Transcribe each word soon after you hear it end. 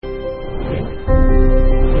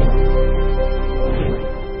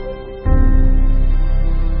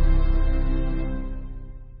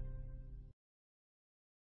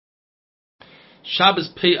Shabbos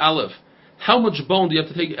Pei Aleph. How much bone do you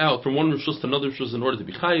have to take out from one rishus to another rishus in order to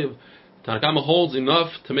be chayiv? Tanna Kamma holds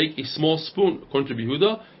enough to make a small spoon, according to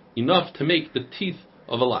Yehuda, enough to make the teeth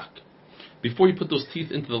of a lock. Before you put those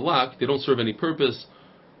teeth into the lock, they don't serve any purpose,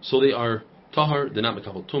 so they are tahar, they're not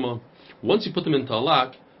mekabel tuma. Once you put them into a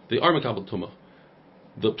lock, they are mekabel tuma.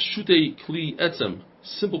 The pshutei kli etzem,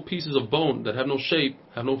 simple pieces of bone that have no shape,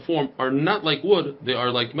 have no form, are not like wood, they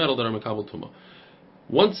are like metal that are mekabel tuma.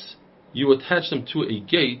 Once you attach them to a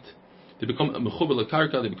gate, they become mechuber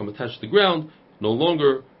lekarka, they become attached to the ground, no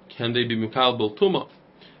longer can they be mekabel tuma.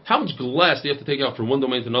 How much glass do you have to take out from one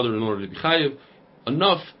domain to another in order to be chayiv?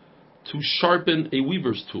 Enough to sharpen a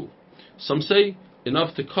weaver's tool. Some say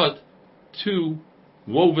enough to cut 2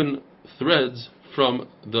 woven threads from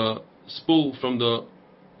the spool, from the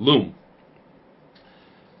loom.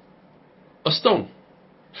 A stone.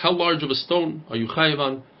 How large of a stone are you chayiv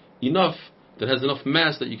on? Enough that has enough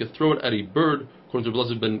mass that you can throw it at a bird. According to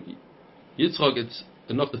Blessed Ben Yitzchak, it's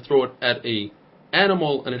enough to throw it at a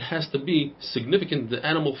animal, and it has to be significant. The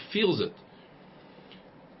animal feels it.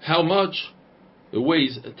 How much? It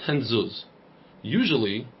weighs 10 zuz.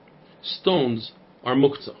 Usually, stones are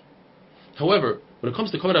muktzah. However, when it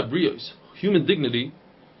comes to kavod habriyos, human dignity,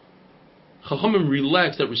 Chachamim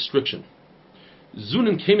relaxed that restriction.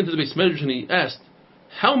 Zunin came into the Beis Medrash and he asked,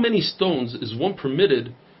 how many stones is one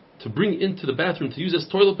permitted to bring into the bathroom to use as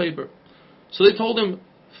toilet paper? So they told him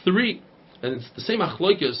 3. And it's the same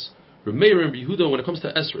achloikis, Reb Meir and Yehuda, when it comes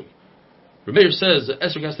to esrog. Reb Meir says that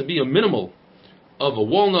esrog has to be a minimal of a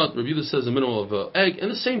walnut. Reb Yehuda says a minimal of an egg.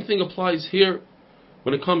 And the same thing applies here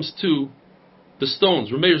when it comes to the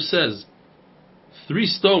stones. Reb Meir says 3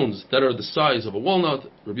 stones that are the size of a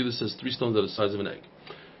walnut. Reb Yehuda says 3 stones that are the size of an egg.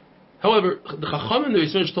 However, the Chacham in the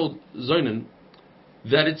Beis Medrash told Zoinen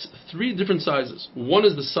that it's 3 different sizes. One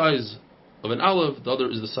is the size of an olive, the other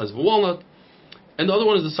is the size of a walnut, and the other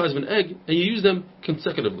one is the size of an egg, and you use them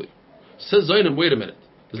consecutively. Says Zoinen, wait a minute.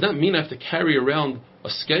 Does that mean I have to carry around a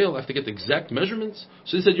scale? I have to get the exact measurements?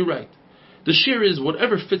 So he said, you're right. The shear is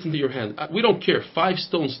whatever fits into your hand. We don't care. 5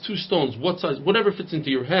 stones, 2 stones, what size, whatever fits into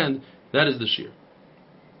your hand, that is the shear.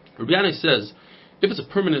 Rabbi Yanai says, if it's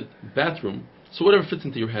a permanent bathroom, so whatever fits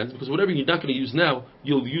into your hands, because whatever you're not going to use now,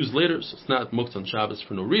 you'll use later, so it's not muktzah on Shabbos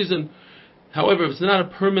for no reason. However, if it's not a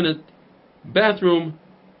permanent bathroom,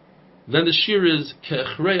 then the shear is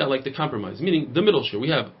ke'echreya, like the compromise, meaning the middle shear. We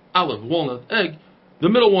have olive, walnut, egg, the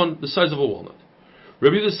middle one, the size of a walnut.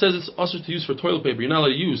 Rabbi Yehuda says it's also to use for toilet paper. You're not allowed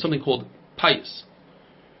to use something called payas,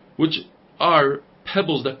 which are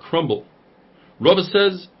pebbles that crumble. Rava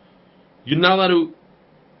says you're not allowed to.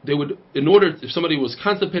 They would, in order, if somebody was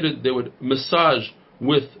constipated, they would massage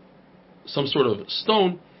with some sort of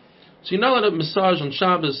stone. So you're not allowed to massage on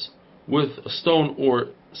Shabbos with a stone or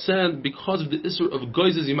sand because of the issur of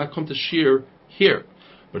goizes you might come to shear here.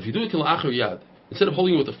 But if you do it kila'achar yad, instead of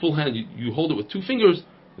holding it with a full hand, you hold it with 2 fingers,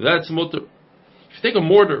 that's mutter. If you take a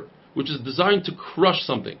mortar, which is designed to crush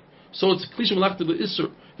something, so it's klisha malachta the issur,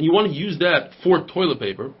 and you want to use that for toilet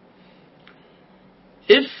paper,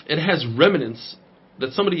 if it has remnants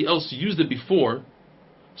that somebody else used it before,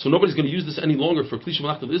 so nobody's going to use this any longer for klisha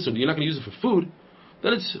malachta the issur, you're not going to use it for food,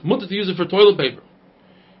 then it's mutter to use it for toilet paper.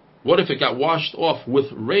 What if it got washed off with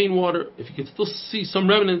rainwater? If you can still see some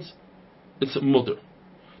remnants, it's a mutter.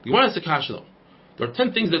 The Gemara has a kasha though. There are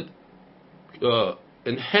 10 things that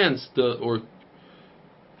enhance or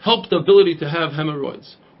help the ability to have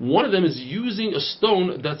hemorrhoids. One of them is using a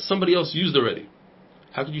stone that somebody else used already.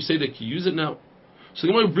 How could you say that you use it now? So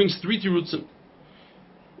the Gemara brings 3 tirutzim.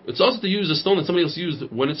 It's also to use a stone that somebody else used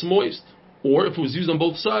when it's moist, or if it was used on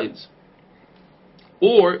both sides.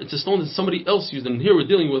 Or it's a stone that somebody else used, and here we're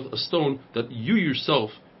dealing with a stone that you yourself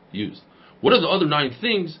used. What are the other 9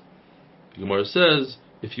 things? The Gemara says,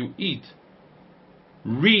 if you eat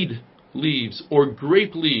reed leaves, or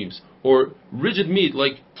grape leaves, or rigid meat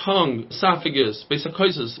like tongue, esophagus,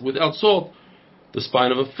 besakaisis, without salt, the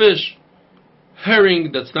spine of a fish, herring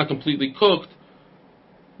that's not completely cooked,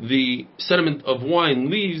 the sediment of wine,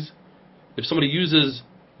 leaves, if somebody uses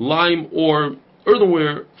lime or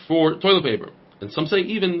earthenware for toilet paper. And some say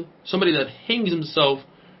even somebody that hangs himself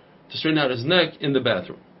to straighten out his neck in the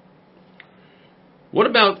bathroom. What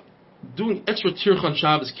about doing extra tirchan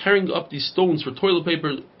Shabbos, carrying up these stones for toilet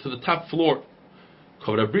paper to the top floor?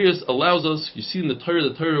 Kavod habriyos allows us, you see in the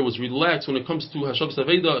Torah was relaxed when it comes to Hashavas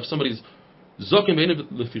Aveda. If somebody's zaken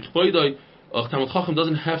b'enev lefichpoidai, a Talmid Chacham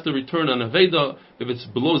doesn't have to return on Aveda if it's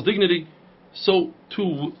below his dignity, so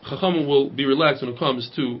too Chacham will be relaxed when it comes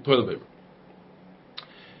to toilet paper.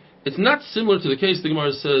 It's not similar to the case, the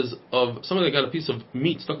Gemara says, of somebody that got a piece of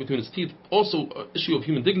meat stuck between his teeth. Also, an issue of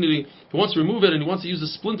human dignity. He wants to remove it and he wants to use a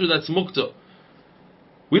splinter that's mukta.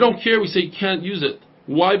 We don't care. We say you can't use it.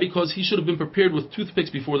 Why? Because he should have been prepared with toothpicks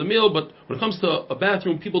before the meal. But when it comes to a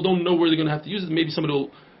bathroom, people don't know where they're going to have to use it. Maybe somebody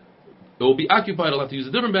will be occupied. I'll have to use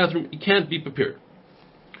a different bathroom. He can't be prepared.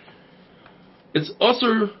 It's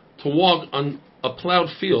also to walk on a plowed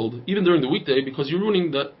field, even during the weekday, because you're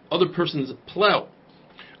ruining the other person's plow.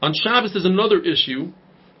 On Shabbos, there's another issue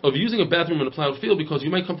of using a bathroom in a plowed field, because you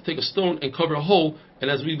might come to take a stone and cover a hole, and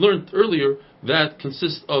as we learned earlier, that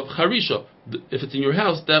consists of charisha. If it's in your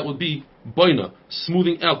house, that would be boina,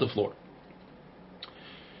 smoothing out the floor.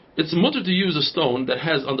 It's mutter to use a stone that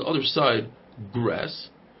has on the other side grass.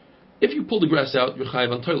 If you pull the grass out, you're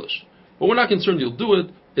chayiv on toilish. But we're not concerned you'll do it.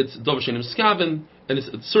 It's davar shenim skaven, and it's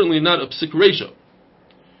certainly not a psik reisha.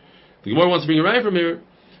 The Gemara wants to bring a raya from here.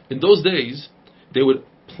 In those days, they would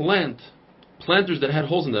plant planters that had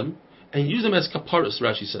holes in them and use them as kaparas,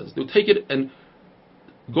 Rashi says. They would take it and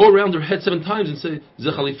go around their head 7 times and say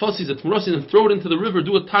zechalifasi zetmurasin, and throw it into the river,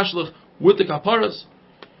 do a tashlach with the kaparas.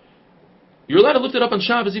 You're allowed to lift it up on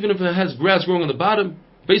Shabbos even if it has grass growing on the bottom.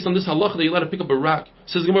 Based on this halacha, that you're allowed to pick up a rock.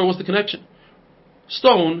 Says the Gemara, what's the connection?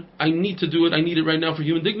 Stone, I need to do it, I need it right now for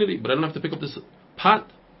human dignity, but I don't have to pick up this pot.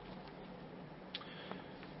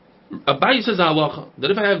 Abaye says halacha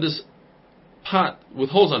that if I have this pot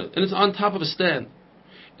with holes on it, and it's on top of a stand,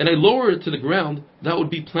 and I lower it to the ground, that would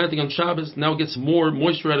be planting on Shabbos. Now it gets more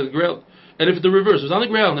moisture out of the ground. And if the reverse was on the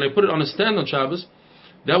ground and I put it on a stand on Shabbos,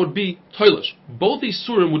 that would be toilish. Both these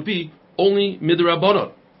surim would be only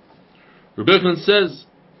midrabanan. Rabbi Yochanan says,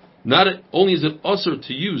 not only is it usher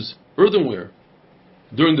to use earthenware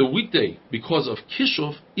during the weekday because of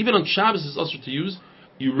kishuf, even on Shabbos it's usher to use.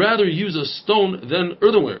 You rather use a stone than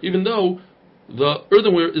earthenware, even though the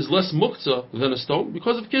earthenware is less muktzah than a stone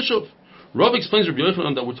because of kishuf. Rav explains Rabbi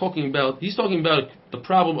Yochanan that he's talking about the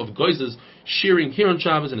problem of goizes shearing here on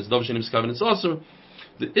Shabbos, and it's davar shenim skaven, it's also.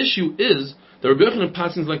 The issue is that Rabbi Yochanan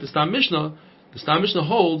passes like the Stam Mishnah. The Stam Mishnah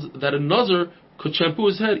holds that a nazir could shampoo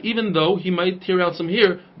his head, even though he might tear out some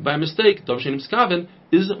hair by mistake. Davar shenim skaven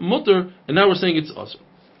is mutter, and now we're saying it's also.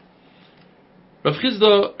 Rav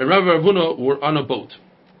Chizda and Rav Ravuna were on a boat,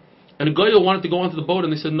 and a Goya wanted to go onto the boat,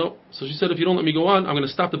 and they said no. So she said, if you don't let me go on, I'm going to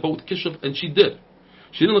stop the boat with kishuf, and she did.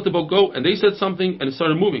 She didn't let the boat go, and they said something, and it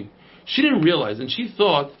started moving. She didn't realize, and she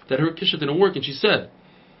thought that her kishuf didn't work, and she said,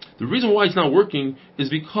 the reason why it's not working is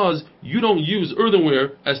because you don't use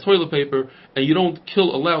earthenware as toilet paper, and you don't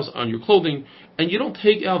kill a louse on your clothing, and you don't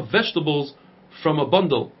take out vegetables from a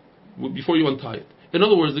bundle before you untie it. In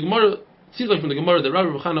other words, the Gemara, it seems like from the Gemara that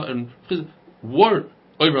Rabbi Chana and Chizd were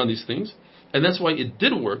over on these things, and that's why it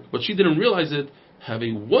did work, but she didn't realize it. Have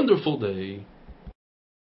a wonderful day.